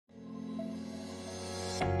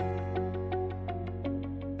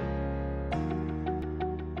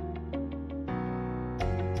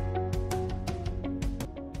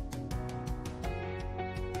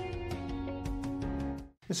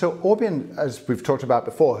So Orbian, as we've talked about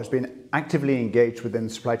before, has been actively engaged within the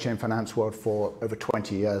supply chain finance world for over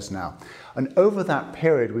 20 years now. And over that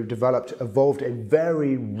period, we've evolved a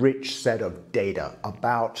very rich set of data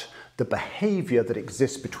about the behavior that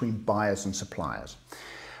exists between buyers and suppliers.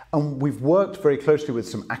 And we've worked very closely with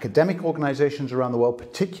some academic organizations around the world,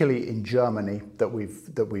 particularly in Germany, that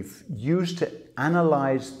we've used to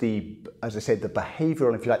analyze as I say, the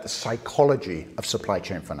behavioral, if you like, the psychology of supply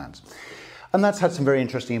chain finance. And that's had some very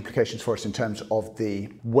interesting implications for us in terms of the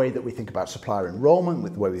way that we think about supplier enrollment,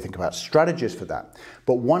 with the way we think about strategies for that.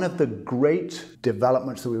 But one of the great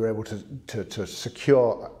developments that we were able to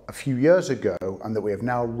secure a few years ago, and that we have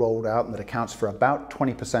now rolled out, and that accounts for about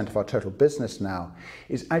 20% of our total business now,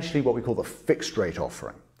 is actually what we call the fixed rate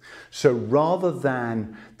offering. So rather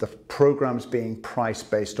than the programs being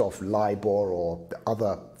priced based off LIBOR or the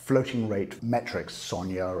other floating rate metrics,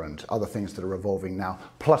 SONIA and other things that are evolving now,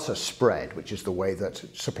 plus a spread, which is the way that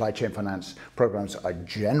supply chain finance programs are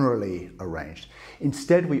generally arranged.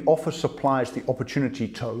 Instead, we offer suppliers the opportunity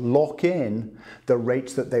to lock in the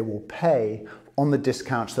rates that they will pay on the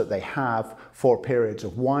discounts that they have for periods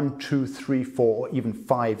of 1, 2, 3, 4, or even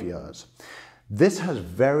 5 years. This has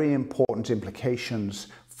very important implications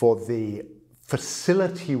for the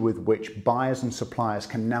facility with which buyers and suppliers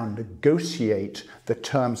can now negotiate the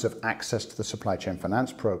terms of access to the supply chain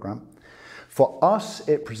finance program. For us,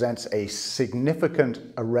 it presents a significant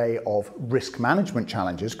array of risk management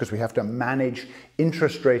challenges because we have to manage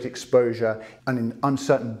interest rate exposure in an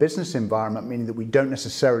uncertain business environment, meaning that we don't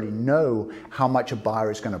necessarily know how much a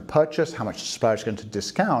buyer is going to purchase, how much the supplier is going to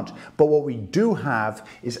discount. But what we do have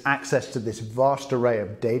is access to this vast array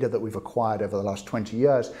of data that we've acquired over the last 20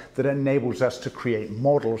 years that enables us to create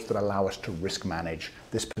models that allow us to risk manage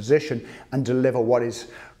this position and deliver what is,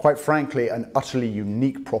 quite frankly, an utterly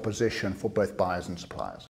unique proposition for both buyers and suppliers.